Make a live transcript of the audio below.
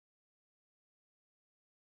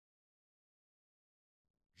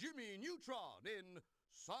Jimmy Neutron in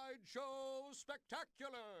Sideshow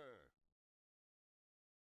Spectacular.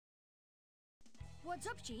 What's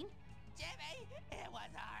up, Gene? Jimmy, it was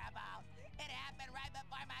horrible. It happened right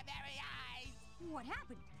before my very eyes. What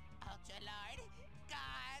happened? Ultra Lord,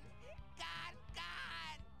 gone, gone,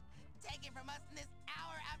 gone. Taken from us in this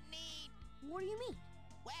hour of need. What do you mean?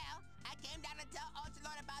 Well, I came down to tell Ultra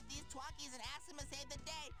Lord about these Twonkies and asked him to save the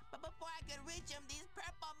day. But before I could reach him, these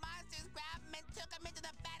purple monsters grabbed him and took him into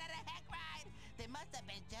the bed of the heck ride. They must have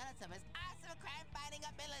been jealous of his awesome crime-fighting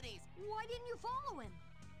abilities. Why didn't you follow him?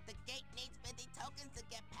 The gate needs 50 tokens to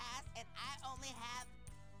get past, and I only have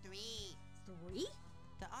 3. 3?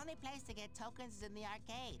 The only place to get tokens is in the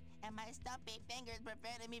arcade, and my stumpy fingers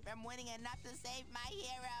prevented me from winning enough to save my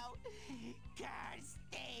hero. Curse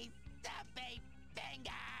these stumpy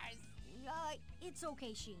fingers! It's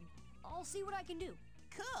okay, Sheen. I'll see what I can do.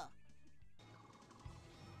 Cool.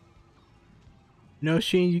 No,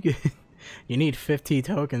 Sheen, you need 50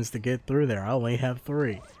 tokens to get through there. I only have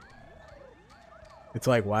 3. It's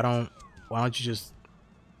like, why don't you just...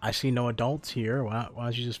 I see no adults here. Why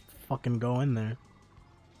don't you just fucking go in there?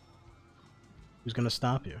 Who's gonna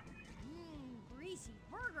stop you? Greasy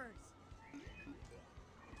burgers.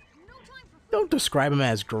 No time for Don't describe them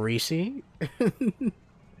as greasy.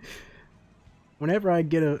 Whenever I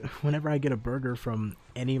get a burger from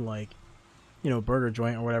any, like, you know, burger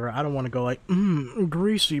joint or whatever, I don't want to go like,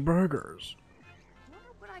 greasy burgers. Wonder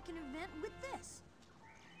what I can invent with this.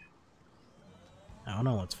 I don't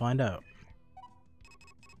know, let's find out.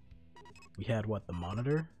 We had, what, the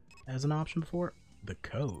monitor as an option before? The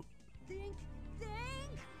coat. Think,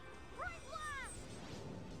 Bright blast!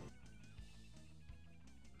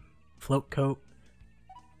 Float coat.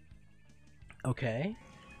 Okay.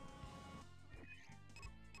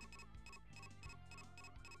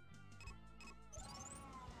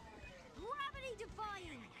 Gravity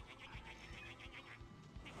defying!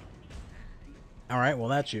 Alright, well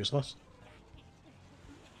that's useless.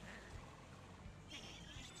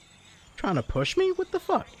 Trying to push me? What the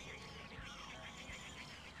fuck?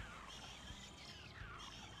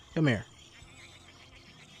 Come here.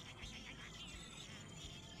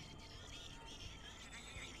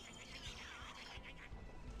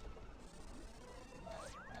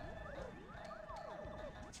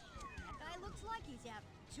 That guy looks like he's having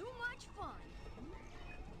too much fun.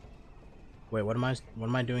 Wait, what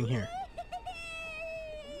am I doing here?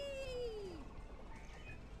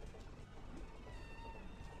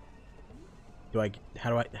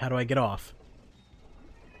 How do I get off?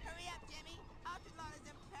 Hurry up, Jimmy. Ultra Lord is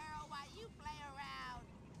in peril while you play around.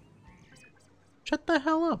 Shut the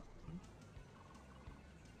hell up.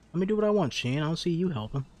 Let me do what I want, Sheen. I don't see you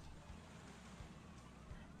helping.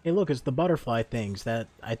 Hey, look, it's the butterfly things that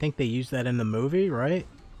I think they used that in the movie, right?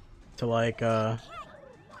 To like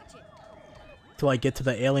get to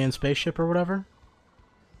the alien spaceship or whatever.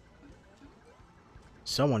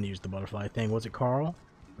 Someone used the butterfly thing. Was it Carl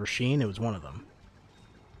or Sheen? It was one of them.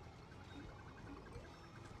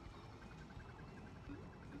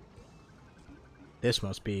 This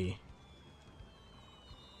must be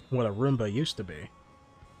what a Roomba used to be.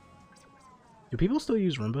 Do people still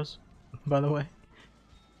use Roombas, by the way?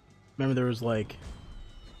 Remember there was like,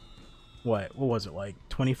 what was it, like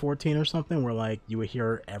 2014 or something, where like you would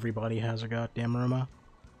hear everybody has a goddamn Roomba? Wonder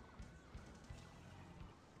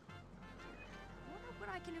what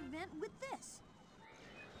I can invent with this.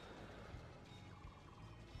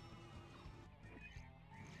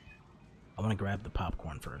 I want to grab the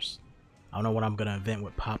popcorn first. I don't know what I'm gonna invent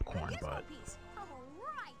with popcorn, but Alright.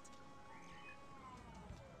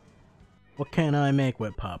 what can I make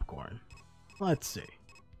with popcorn? Let's see.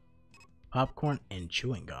 Popcorn and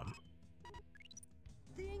chewing gum.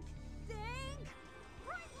 Think,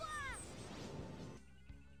 Bright blast!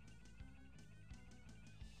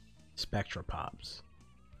 Spectra Pops.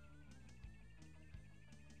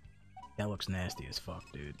 That looks nasty as fuck,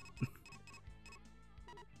 dude.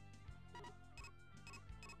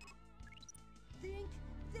 Think,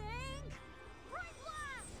 Bright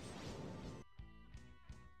blast!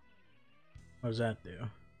 What does that do?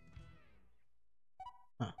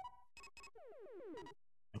 Huh.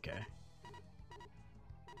 Okay.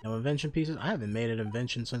 No invention pieces? I haven't made an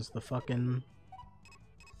invention since the fucking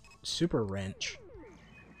Super Wrench.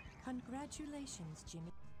 Congratulations,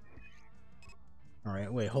 Jimmy.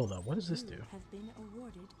 Alright, wait, hold up. What does this do? You have been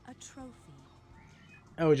awarded a trophy.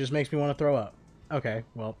 Oh, it just makes me want to throw up. Okay,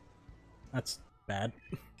 well, that's bad.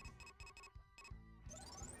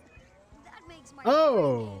 That makes my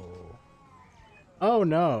Oh! Oh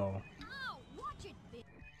no. Ow, watch it, Ben.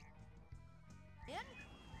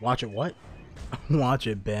 Watch it what? Watch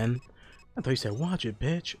it, Ben. I thought you said, watch it,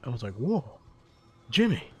 bitch. I was like, whoa.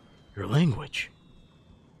 Jimmy, your language.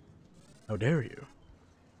 How dare you?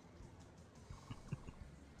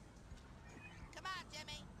 Come on,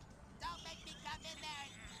 Jimmy. Don't make me come in there.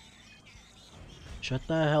 Shut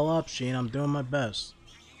the hell up, Sheen. I'm doing my best.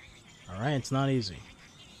 Alright, it's not easy.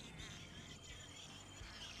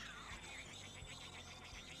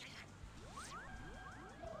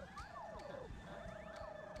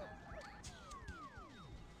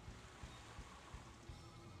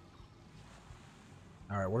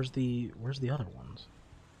 Alright, where's the other ones?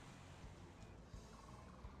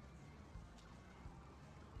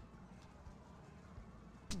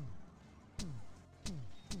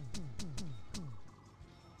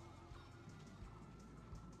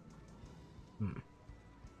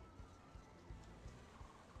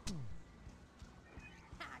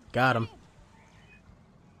 Got him.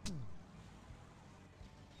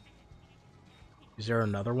 Is there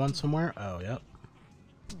another one somewhere? Oh, yep.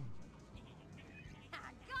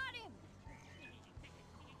 Got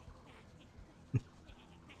him.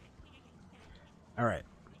 Alright.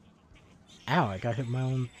 Ow, I got hit with my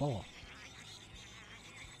own ball.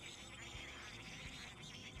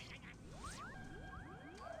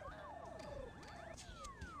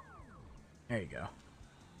 There you go.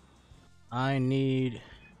 I need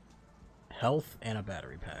health and a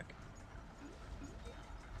battery pack.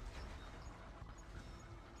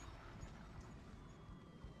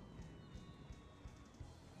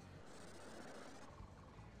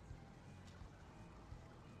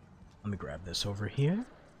 Let me grab this over here.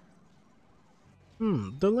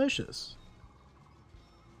 Delicious.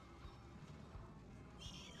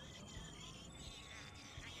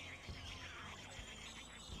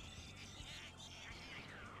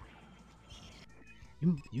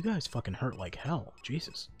 You guys fucking hurt like hell.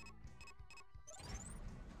 Jesus.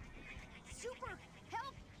 Super,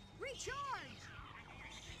 help, recharge.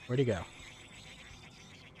 Where'd he go?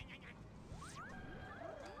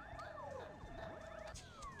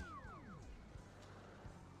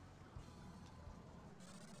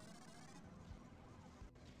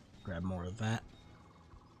 Grab more of that.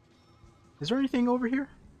 Is there anything over here?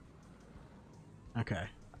 Okay.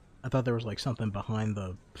 I thought there was like something behind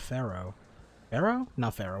the Pharaoh. Pharaoh?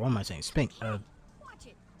 Not Pharaoh. What am I saying? Sphinx. Watch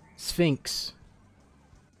it. Sphinx.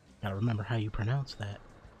 Gotta remember how you pronounce that.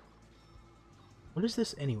 What is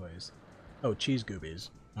this anyways? Oh, cheese goobies.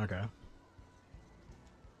 Okay.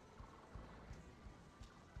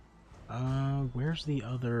 Where's the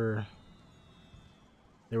other...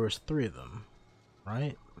 There was 3 of them,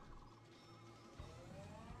 right?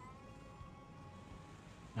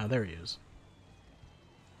 Oh, there he is.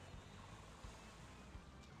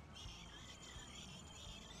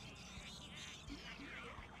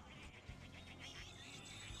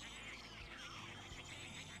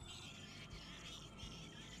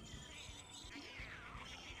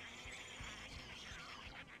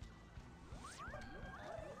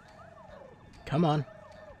 Come on.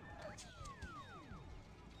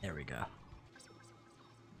 There we go.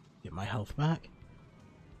 Get my health back.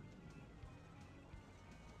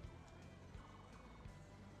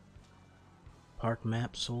 Park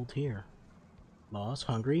map sold here. Lost,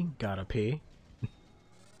 hungry, gotta pee. You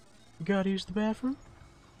gotta use the bathroom?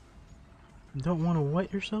 Don't want to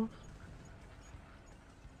wet yourself?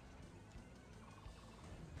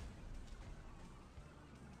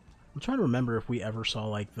 I'm trying to remember if we ever saw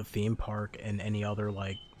like the theme park and any other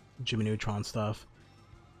like Jimmy Neutron stuff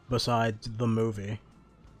besides the movie.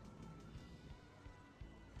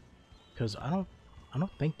 Because I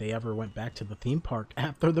don't think they ever went back to the theme park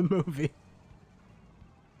after the movie.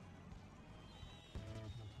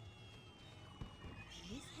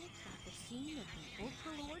 This looks like the scene of the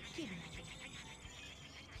Overlord kidnapping.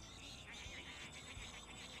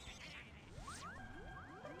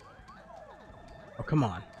 Oh, come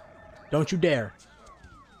on. Don't you dare.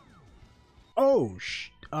 Oh,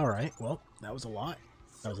 alright, well, that was a lot.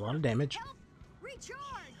 That was a lot of damage. Help, recharge.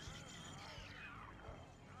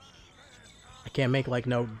 I can't make, like,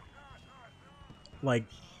 no... like,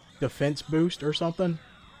 defense boost or something?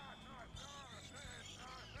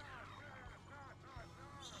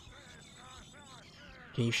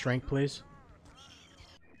 Can you strength, please?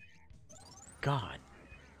 God.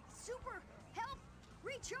 Super, help,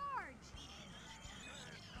 recharge.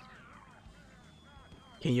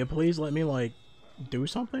 Can you please let me, like, do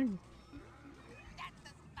something? That's the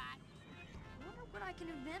spot. I wonder what I can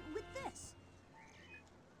invent with this.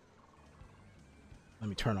 Let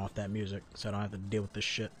me turn off that music so I don't have to deal with this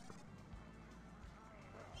shit.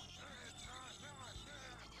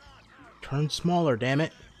 Turn smaller, damn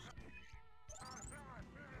it.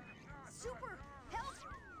 Super, help,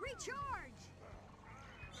 recharge.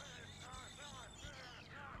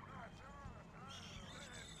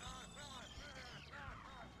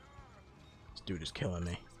 dude is killing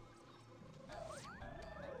me.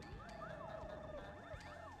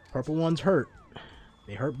 Purple ones hurt.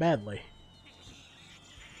 They hurt badly.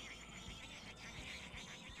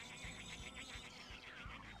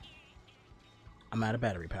 I'm out of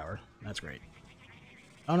battery power. That's great.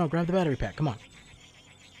 Oh no, grab the battery pack. Come on.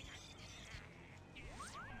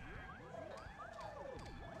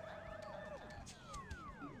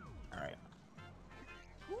 Alright.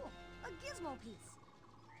 Cool. A gizmo piece.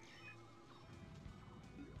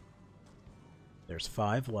 There's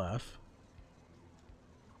 5 left.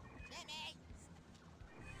 Jimmy!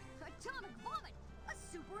 Atomic vomit. A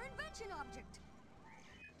super invention object.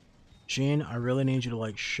 Sheen, I really need you to,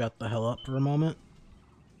 like, shut the hell up for a moment.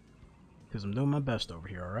 Because I'm doing my best over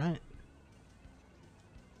here, alright?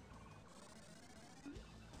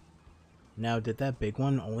 Now, did that big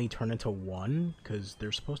one only turn into 1? Because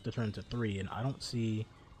they're supposed to turn into 3, and I don't see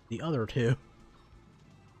the other 2.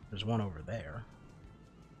 There's one over there.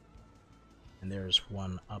 And there's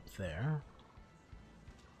one up there.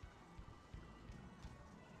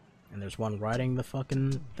 And there's one riding the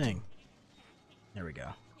fucking thing. There we go.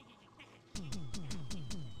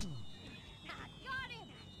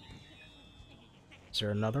 Is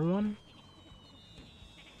there another one?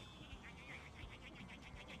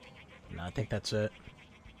 No, I think that's it.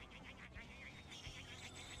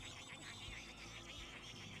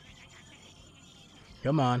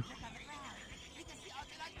 Come on. You can see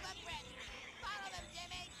Ultralight footprints. Follow them,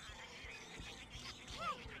 Jimmy!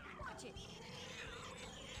 Watch it.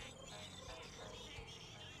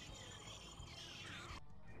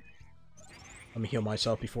 Let me heal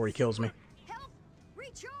myself before he kills me. Help!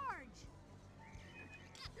 Recharge!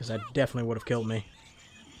 Because that definitely would have killed me.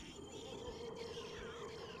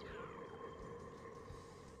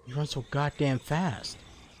 You run so goddamn fast.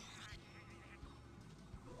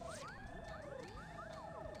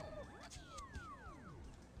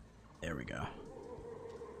 There we go.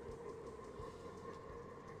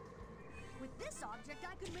 With this object,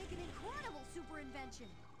 I could make an incredible super invention.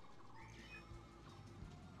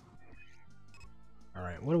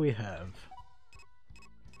 Alright, what do we have?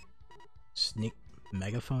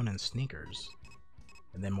 Megaphone and sneakers.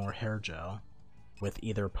 And then more hair gel. With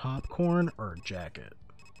either popcorn or jacket.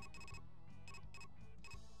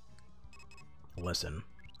 Listen,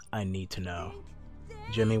 I need to know.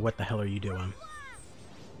 Jimmy, what the hell are you doing?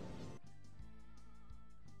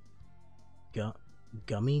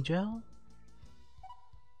 Gummy gel?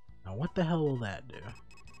 Now what the hell will that do?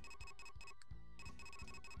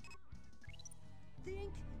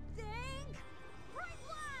 Think! Bright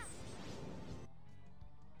blast!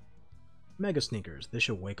 Mega sneakers. This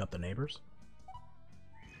should wake up the neighbors.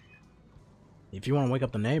 If you want to wake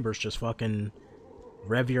up the neighbors, just fucking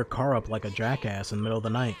rev your car up like a jackass in the middle of the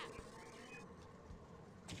night.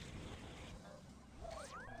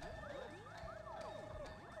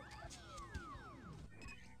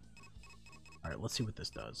 Alright, let's see what this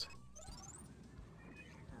does.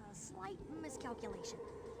 A slight miscalculation.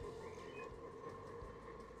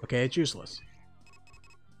 Okay, it's useless.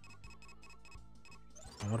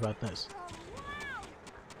 And what about this? Wow!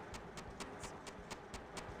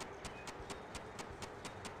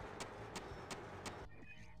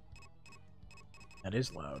 That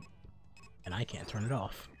is loud. And I can't turn it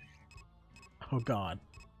off. Oh god.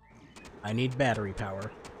 I need battery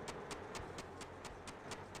power.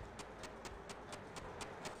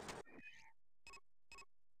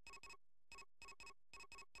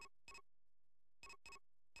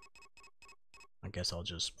 I guess I'll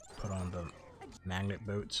just put on the magnet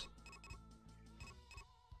boots.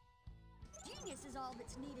 Genius is all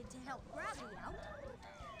that's needed to help gravity out.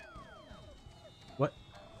 What?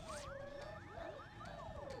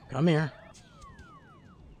 Come here.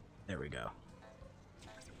 There we go.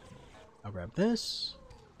 I'll grab this.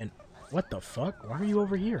 And what the fuck? Why are you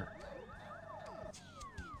over here?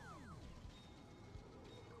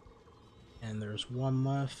 And there's one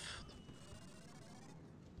left.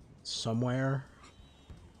 Somewhere.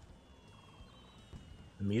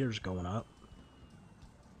 The meter's going up.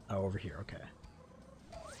 Oh, over here. Okay.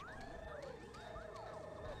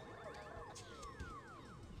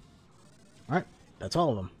 Alright. That's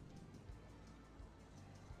all of them.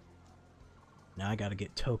 Now I gotta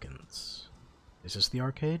get tokens. Is this the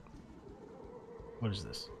arcade? What is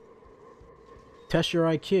this? Test your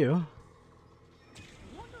IQ.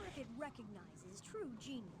 Wonder if it recognizes true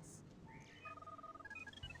genius.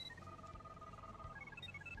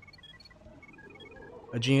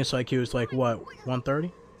 A genius IQ is like what? 130?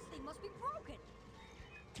 This thing must be broken.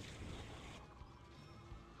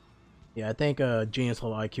 Yeah, I think a genius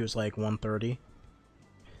level IQ is like 130.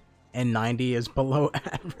 And 90 is below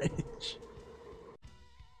average.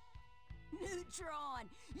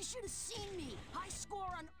 You should have seen me. High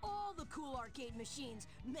score on all the cool arcade machines.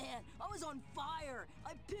 Man, I was on fire.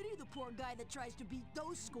 I pity the poor guy that tries to beat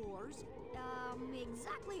those scores.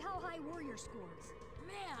 Exactly how high were your scores?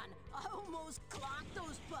 Man, I almost clocked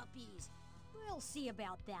those puppies. We'll see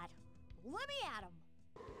about that. Let me at him.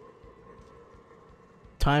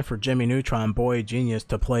 Time for Jimmy Neutron, boy genius,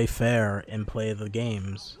 to play fair and play the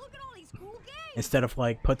games. Look at all these cool games. Instead of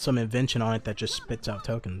like put some invention on it that just spits out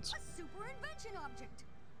tokens. A super invention object.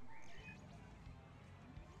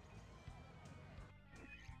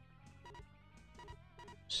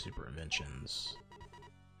 Super inventions.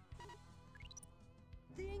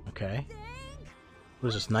 Think, Okay. think. What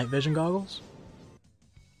is this, night vision goggles?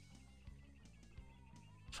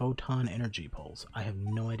 Photon energy pulse. I have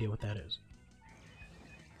no idea what that is.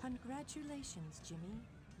 Congratulations, Jimmy.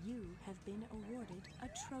 You have been awarded a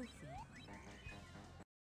trophy.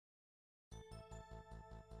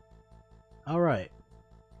 Alright.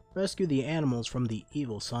 Rescue the animals from the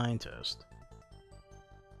evil scientist.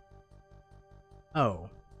 Oh.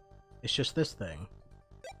 It's just this thing.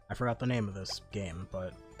 I forgot the name of this game,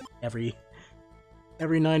 but every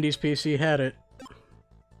 90s PC had it.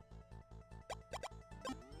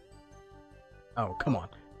 Oh, come on.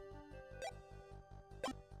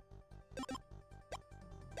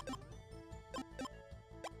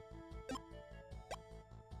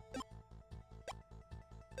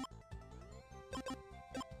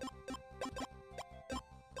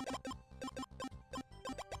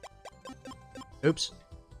 Oops.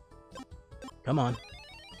 Come on.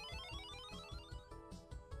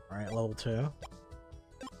 Alright, level 2.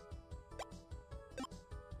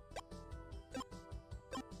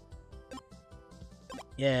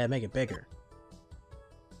 Yeah, make it bigger.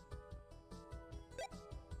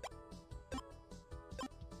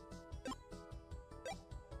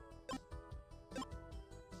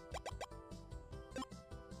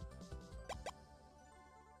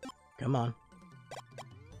 Come on.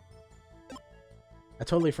 I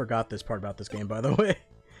totally forgot this part about this game, by the way.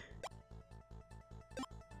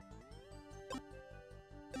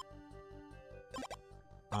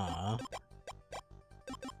 Aww.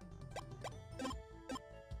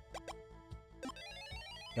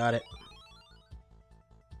 Got it.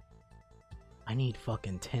 I need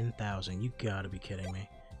fucking 10,000. You gotta be kidding me.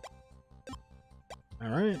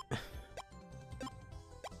 Alright.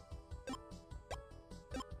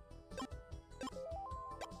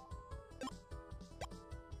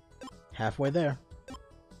 Halfway there.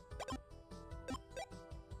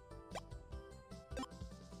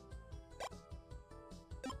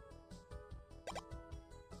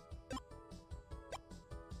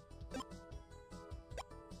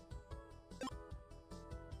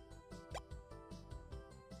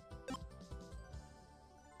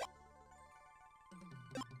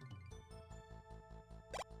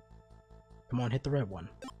 Come on, hit the red one.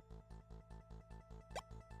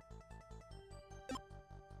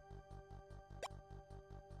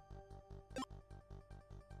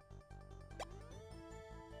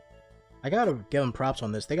 I gotta give them props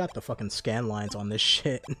on this. They got the fucking scan lines on this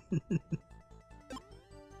shit.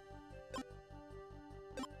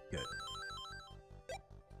 Good.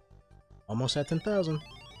 Almost at 10,000.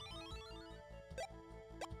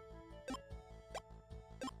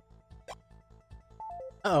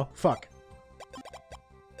 Uh-oh, fuck.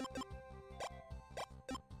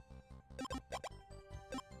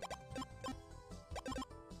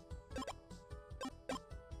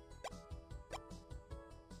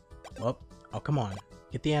 Well, oh, come on.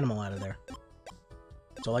 Get the animal out of there.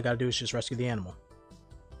 That's all I gotta do is just rescue the animal.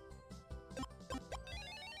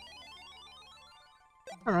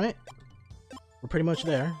 Alright. We're pretty much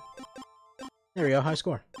there. There we go, high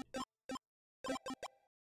score.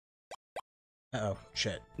 Uh-oh,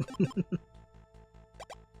 shit.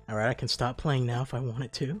 Alright, I can stop playing now if I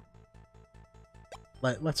wanted to.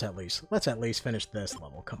 Let's at least finish this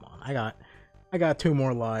level. Come on. I got 2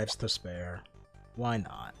 more lives to spare. Why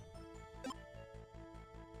not?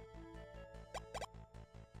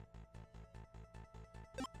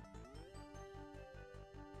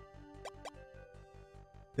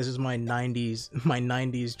 This is my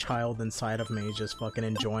 90s child inside of me just fucking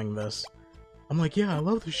enjoying this. I'm like, yeah, I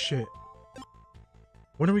love this shit.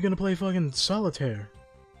 When are we gonna play fucking solitaire?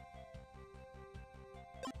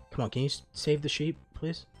 Come on, can you save the sheep,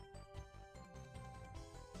 please?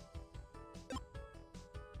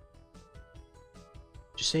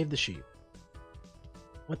 Just save the sheep.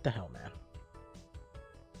 What the hell, man?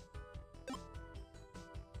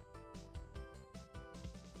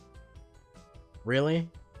 Really?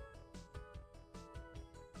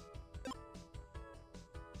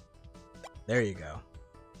 There you go.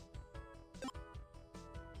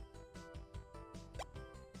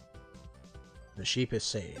 The sheep is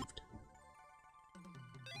saved.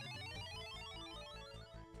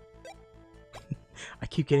 I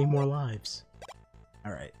keep getting more lives.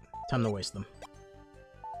 Alright, time to waste them.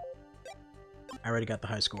 I already got the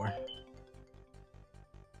high score.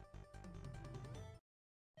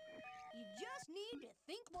 You just need to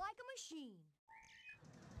think like a machine.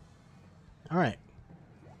 Alright.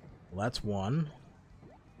 Well, that's one.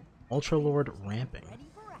 Ultra Lord ramping. Ready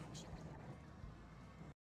for action.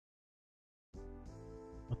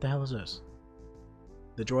 What the hell is this?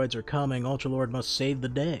 The droids are coming. Ultra Lord must save the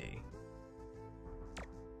day.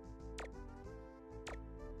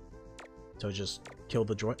 So just kill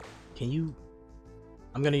the droid. Can you...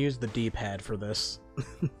 I'm gonna use the D-pad for this.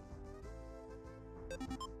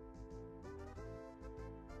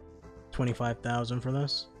 $25,000 for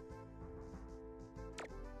this.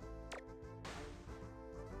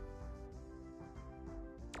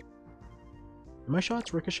 Do my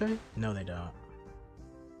shots ricochet? No, they don't.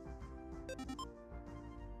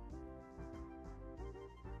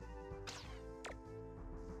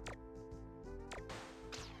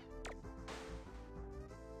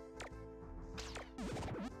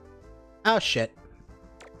 Oh shit.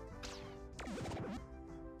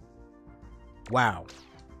 Wow.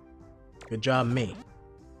 Good job, me.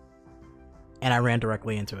 And I ran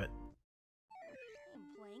directly into it. I'm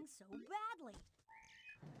playing so badly.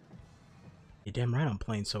 You're damn right I'm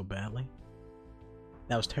playing so badly.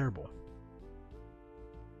 That was terrible.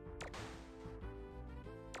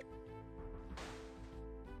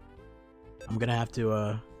 I'm gonna have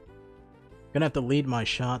to lead my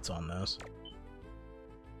shots on this.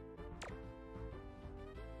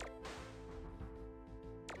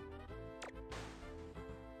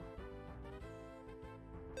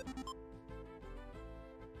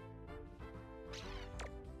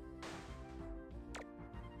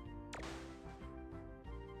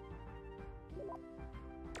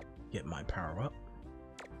 Get my power up.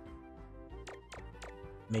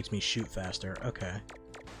 Makes me shoot faster. Okay.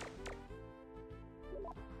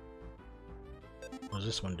 What does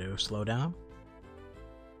this one do? Slow down?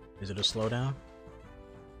 Is it a slowdown?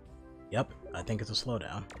 Yep, I think it's a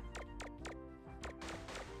slowdown.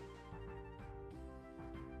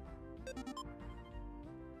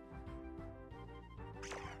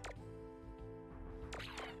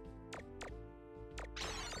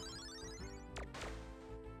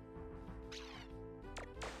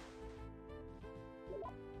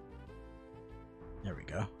 There we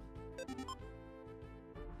go.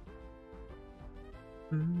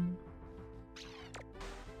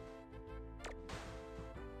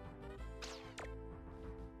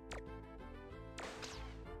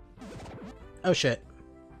 Oh shit.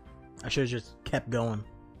 I should have just kept going.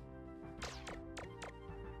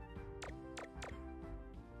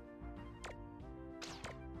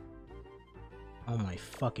 Oh my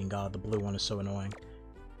fucking god, the blue one is so annoying.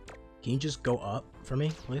 Can you just go up for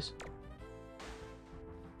me, please?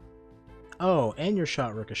 Oh, and your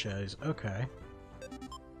shot ricochets. Okay.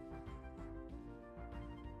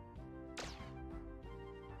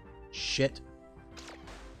 Shit.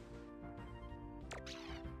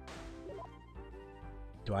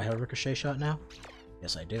 Do I have a ricochet shot now?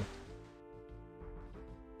 Yes, I do.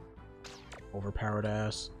 Overpowered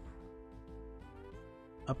ass.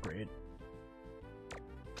 Upgrade.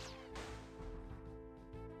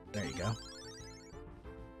 There you go.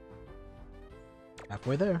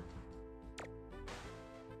 Halfway there.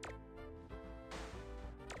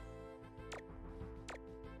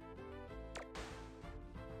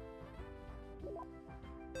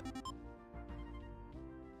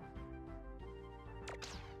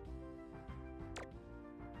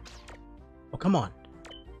 Oh, come on.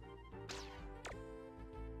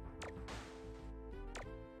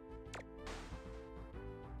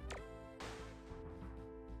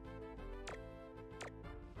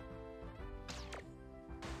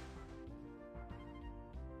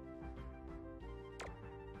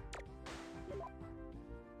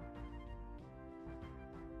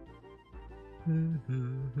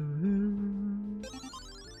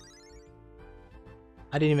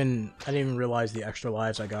 I didn't even realize the extra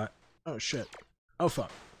lives I got. Oh shit. Oh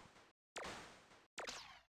fuck.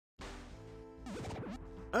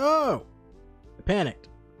 Oh! I panicked.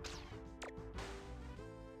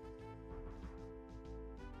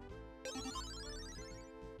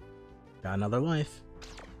 Got another life.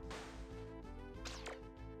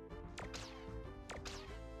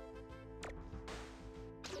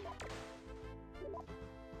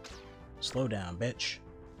 Slow down, bitch.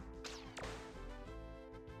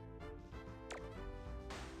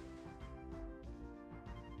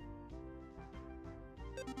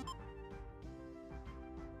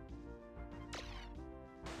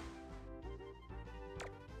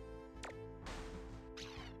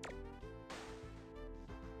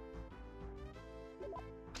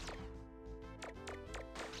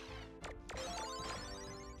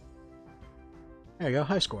 There you go,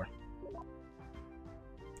 high score.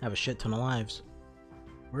 Have a shit ton of lives.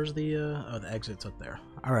 Where's the, oh, the exit's up there.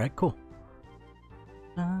 Alright, cool.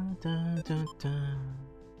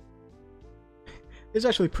 It's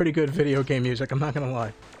actually pretty good video game music, I'm not gonna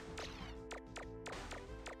lie.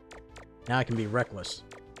 Now I can be reckless.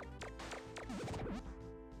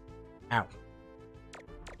 Ow.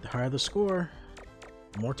 The higher the score,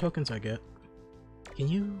 the more tokens I get. Can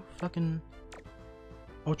you fucking...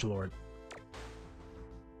 Ultra Lord.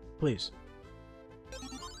 Please.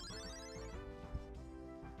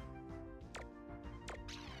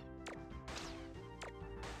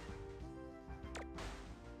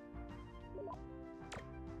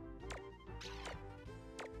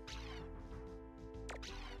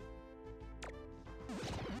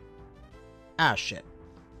 Ah, shit.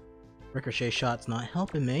 Ricochet shot's not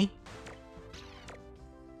helping me.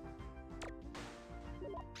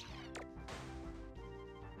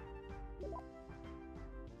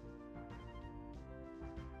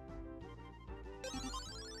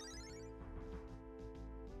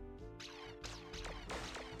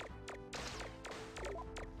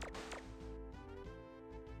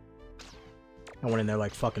 I went in there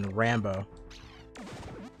like fucking Rambo.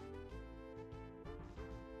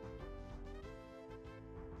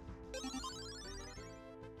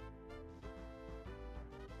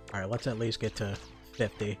 Alright, let's at least get to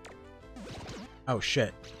 50. Oh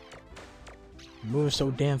shit. You're moving so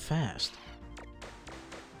damn fast.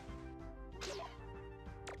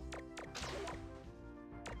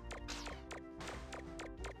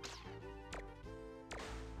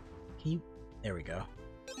 Can you... There we go.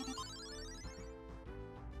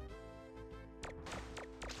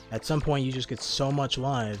 At some point you just get so much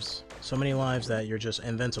lives, so many lives that you're just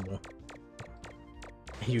invincible.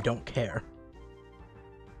 And you don't care.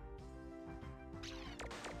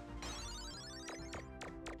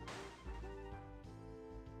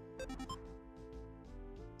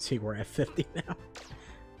 See, we're at 50 now.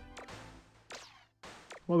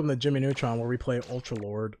 Welcome to Jimmy Neutron, where we play Ultra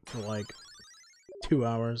Lord for like 2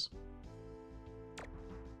 hours.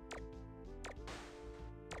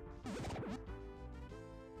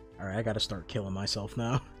 Alright, I gotta start killing myself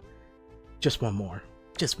now. Just one more.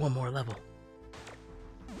 Just one more level.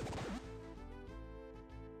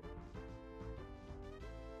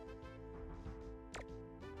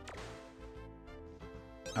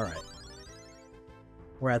 Alright.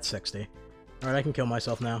 We're at 60. Alright, I can kill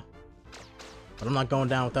myself now. But I'm not going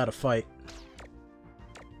down without a fight.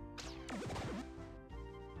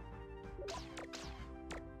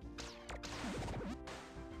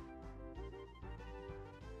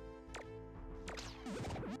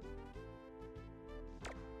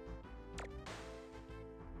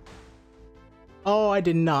 Oh, I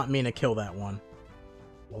did not mean to kill that one.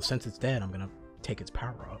 Well, since it's dead, I'm gonna take its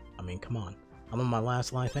power up. I mean, come on. I'm on my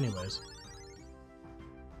last life anyways.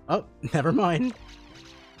 Oh, never mind.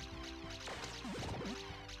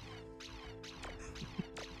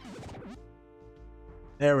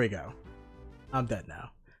 There we go. I'm dead now.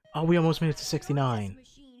 Oh, we almost made it to 69.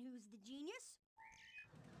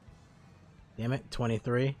 Damn it,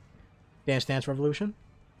 23. Dance Dance Revolution?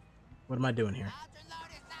 What am I doing here?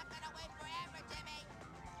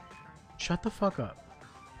 Shut the fuck up.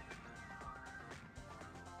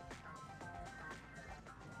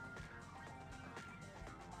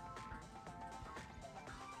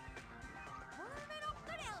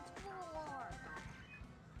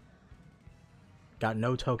 Got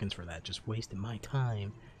no tokens for that, just wasting my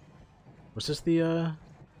time. Was this the,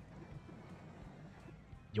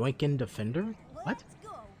 Yoinkin Defender? What?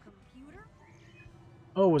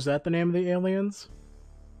 Oh, was that the name of the aliens?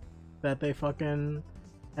 That they fucking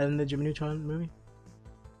had in the Jimmy Neutron movie?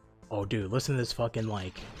 Oh, dude, listen to this fucking,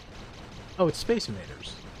 like... Oh, it's Space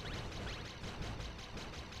Invaders.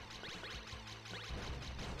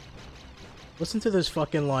 Listen to this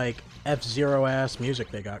fucking, like, F-Zero ass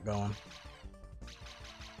music they got going.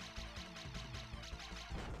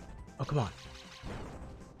 Oh, come on.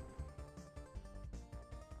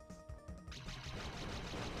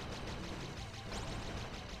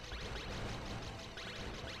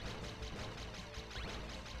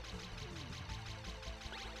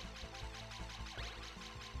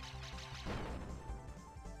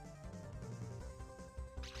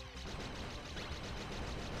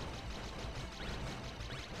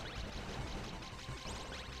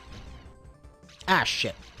 Ah,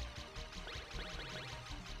 shit.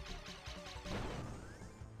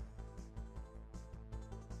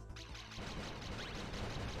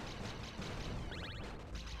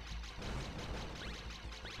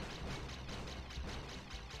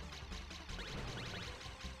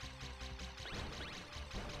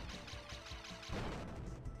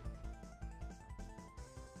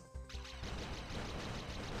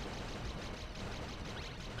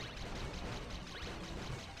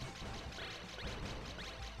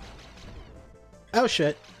 Oh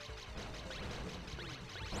shit.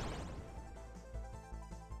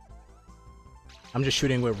 I'm just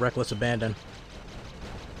shooting with reckless abandon.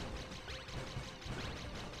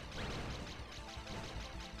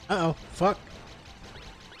 Uh-oh, fuck.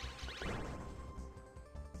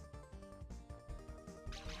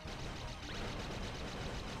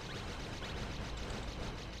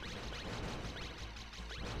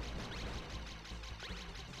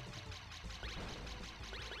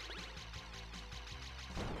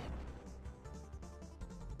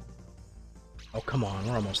 Oh, come on,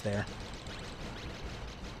 we're almost there.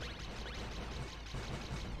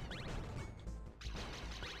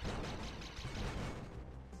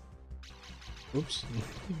 Oops,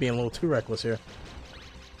 being a little too reckless here.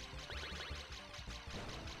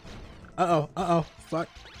 Uh-oh, fuck.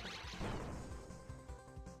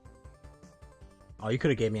 Oh, you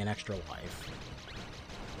could have gave me an extra life.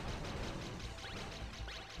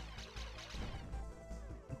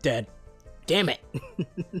 Dead. Damn it!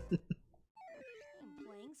 Playing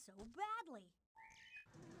so badly.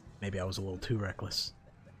 Maybe I was a little too reckless.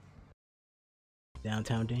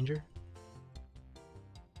 Downtown danger?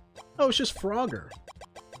 Oh, it's just Frogger.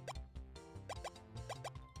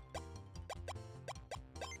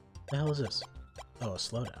 The hell is this? Oh, a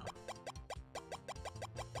slowdown.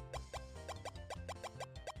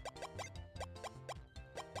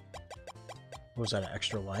 Was that an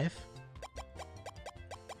extra life?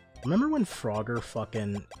 Remember when Frogger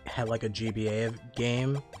fucking had like a GBA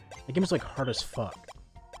game? The game was like hard as fuck.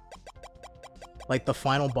 Like the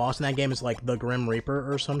final boss in that game is like the Grim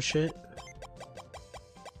Reaper or some shit.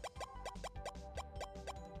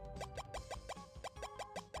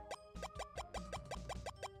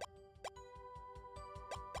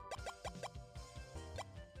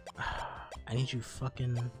 I need you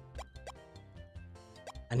fucking...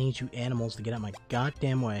 I need you animals to get out my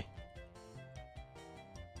goddamn way.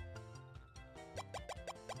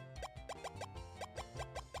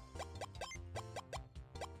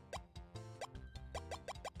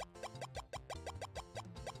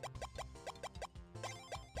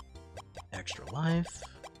 Extra life.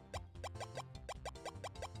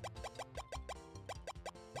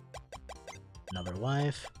 Another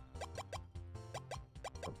life.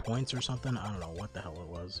 Or points or something? I don't know what the hell it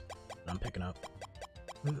was. I'm picking up.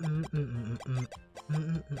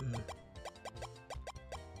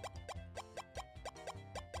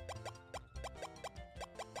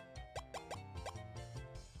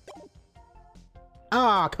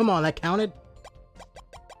 Ah, come on, that counted.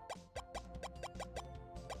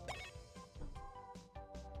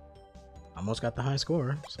 Almost got the high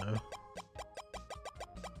score, so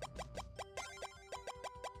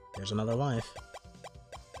there's another life.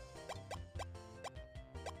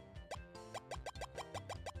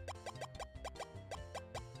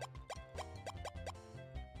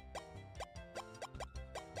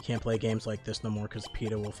 You can't play games like this no more because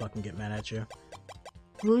PETA will fucking get mad at you.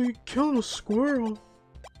 They killed a squirrel.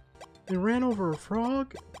 They ran over a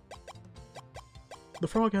frog. The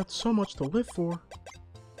frog had so much to live for.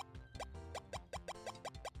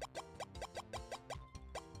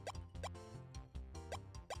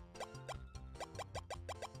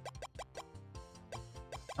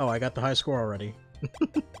 Oh, I got the high score already.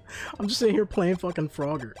 I'm just sitting here playing fucking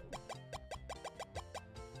Frogger.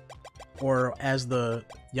 Or as the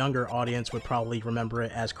younger audience would probably remember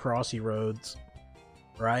it as Crossy Roads.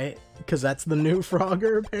 Right? Because that's the new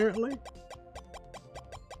Frogger, apparently.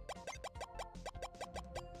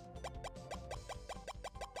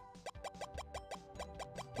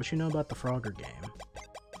 What you know about the Frogger game?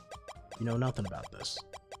 You know nothing about this.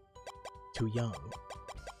 Too young.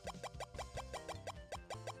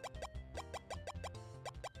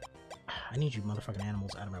 I need you motherfucking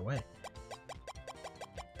animals out of my way.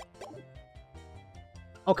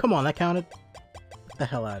 Oh, come on, that counted? Get the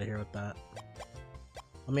hell out of here with that.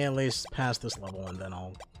 Let me at least pass this level and then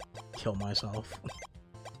I'll kill myself.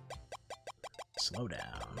 Slow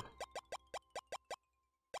down.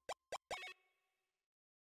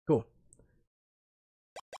 Cool.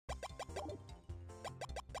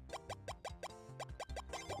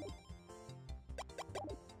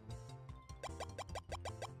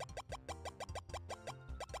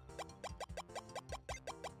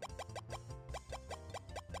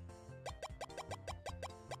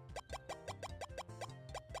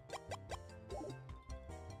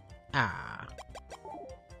 Ah.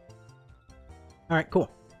 Alright, cool.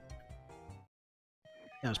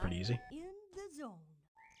 That was pretty easy. In the zone.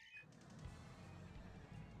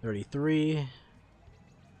 33.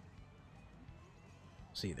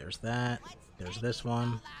 See, there's that. There's this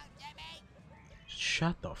one.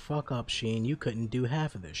 Shut the fuck up, Sheen. You couldn't do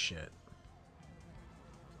half of this shit.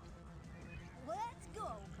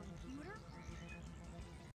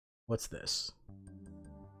 What's this?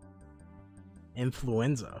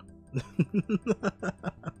 Influenza.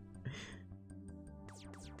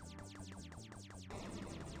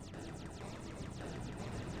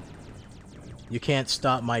 You can't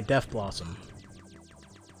stop my Death Blossom.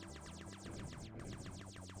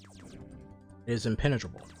 It is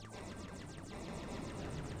impenetrable.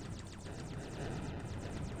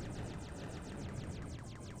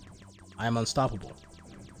 I am unstoppable.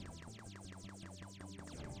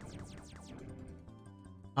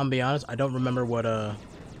 I'm gonna be honest, I don't remember what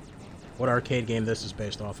arcade game this is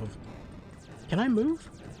based off of. Can I move?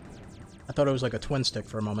 I thought it was like a twin stick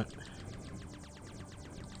for a moment.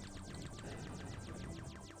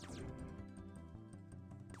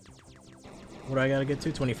 What do I gotta get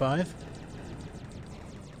to? 25?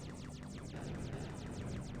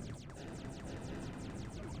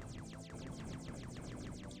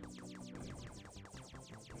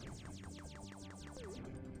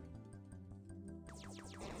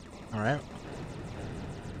 Alright.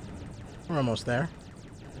 We're almost there.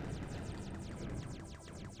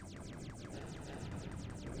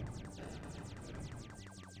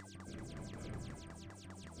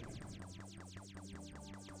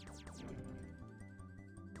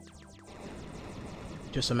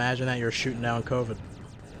 Just imagine that you're shooting down COVID.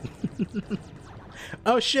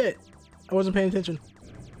 Oh shit! I wasn't paying attention.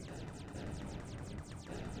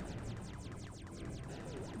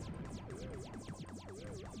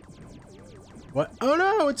 What? Oh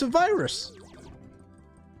no, it's a virus!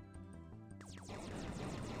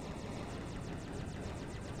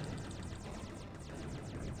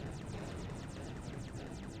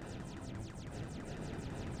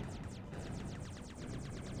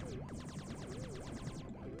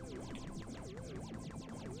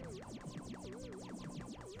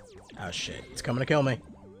 Oh shit, it's coming to kill me.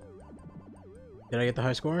 Did I get the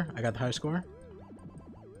high score? I got the high score.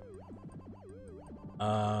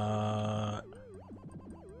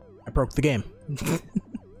 I broke the game.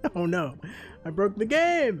 Oh no, I broke the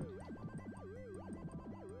game!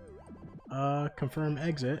 Confirm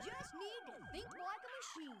exit. Just need to think like a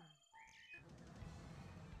machine.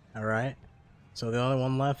 Alright. So the only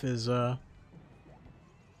one left is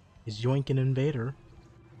Yoinkin Invader.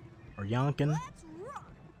 Or Yonkin. Let's rock.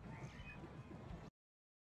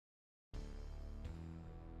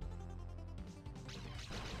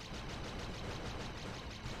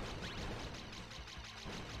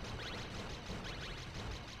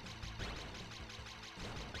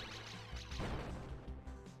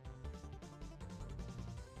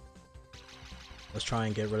 Let's try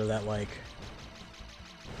and get rid of that, like,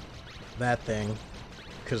 that thing,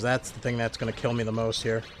 because that's the thing that's gonna kill me the most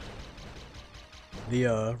here.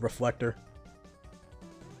 The, reflector.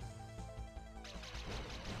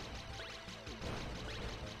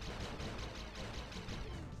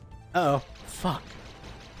 Uh-oh. Fuck.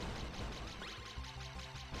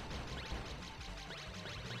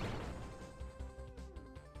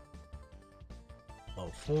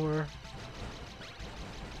 Level 4.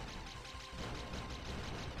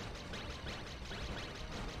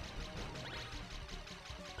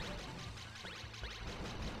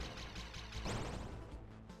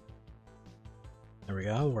 There we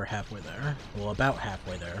go, we're halfway there. Well, about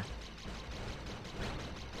halfway there.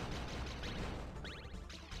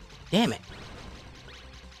 Damn it!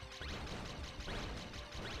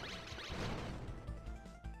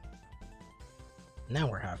 Now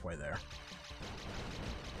we're halfway there.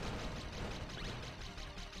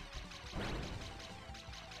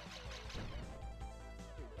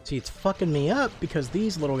 See, it's fucking me up because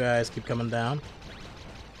these little guys keep coming down.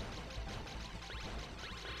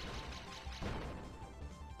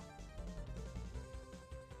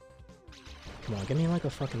 Come on, give me like a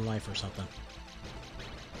fucking life or something.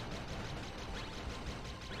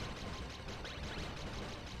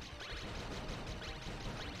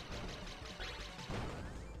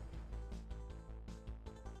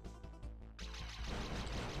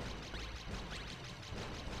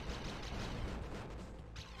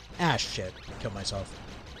 Ah, shit. Killed myself.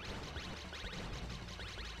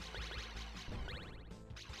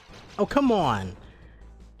 Oh, come on!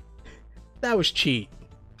 That was cheat.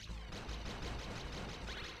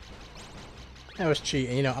 That was cheat.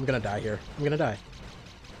 And you know, I'm gonna die here. I'm gonna die.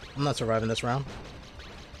 I'm not surviving this round.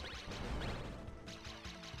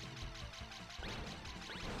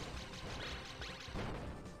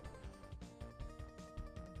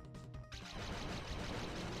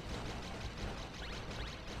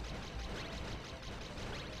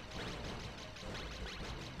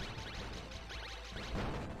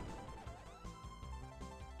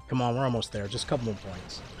 Come on, we're almost there. Just a couple more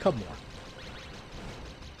points. A couple more.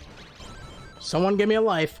 Someone give me a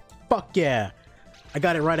life. Fuck yeah! I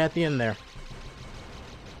got it right at the end there.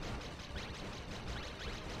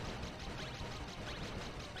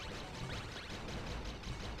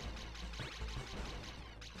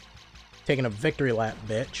 Taking a victory lap,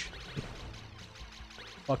 bitch.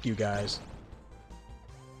 Fuck you guys.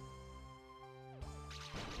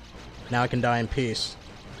 Now I can die in peace.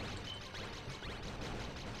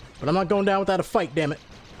 But I'm not going down without a fight, damn it.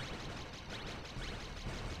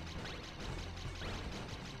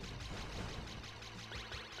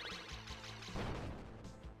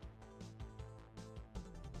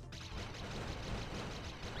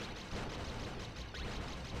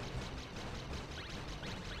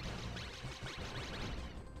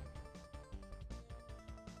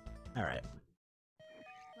 Alright.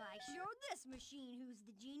 I showed this machine who's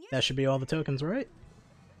the genius. That should be all the tokens, right?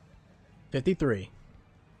 53.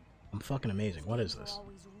 I'm fucking amazing. What is this?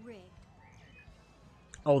 Always rigged.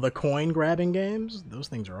 Oh, the coin grabbing games? Those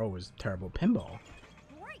things are always terrible. Pinball.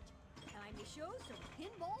 Great. Time to show some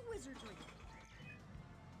pinball wizardry.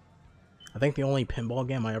 I think the only pinball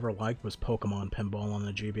game I ever liked was Pokemon Pinball on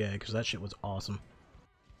the GBA, because that shit was awesome.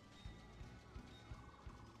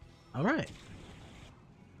 Alright.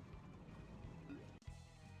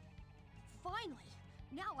 Finally!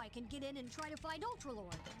 Now I can get in and try to find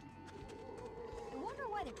Ultralord. I wonder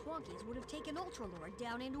why the Twonkies would have taken Ultralord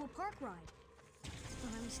down into a park ride.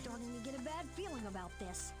 But I'm starting to get a bad feeling about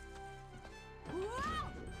this. Whoa!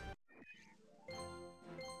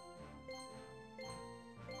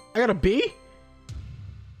 I got a B?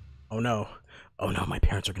 Oh no. Oh no, my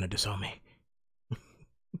parents are gonna disown me.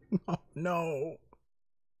 Oh no.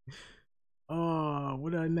 Oh,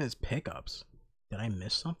 what did I miss? Pickups. Did I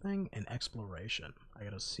miss something? An exploration. I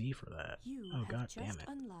got a C for that. You Oh have god just damn it.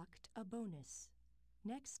 unlocked a bonus.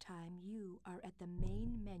 Next time you are at the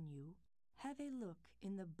main menu, have a look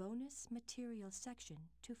in the bonus material section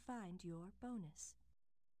to find your bonus.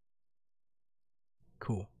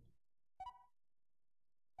 Cool.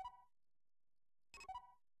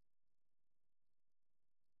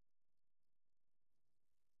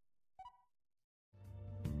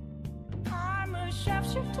 I'm a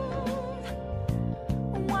chef too.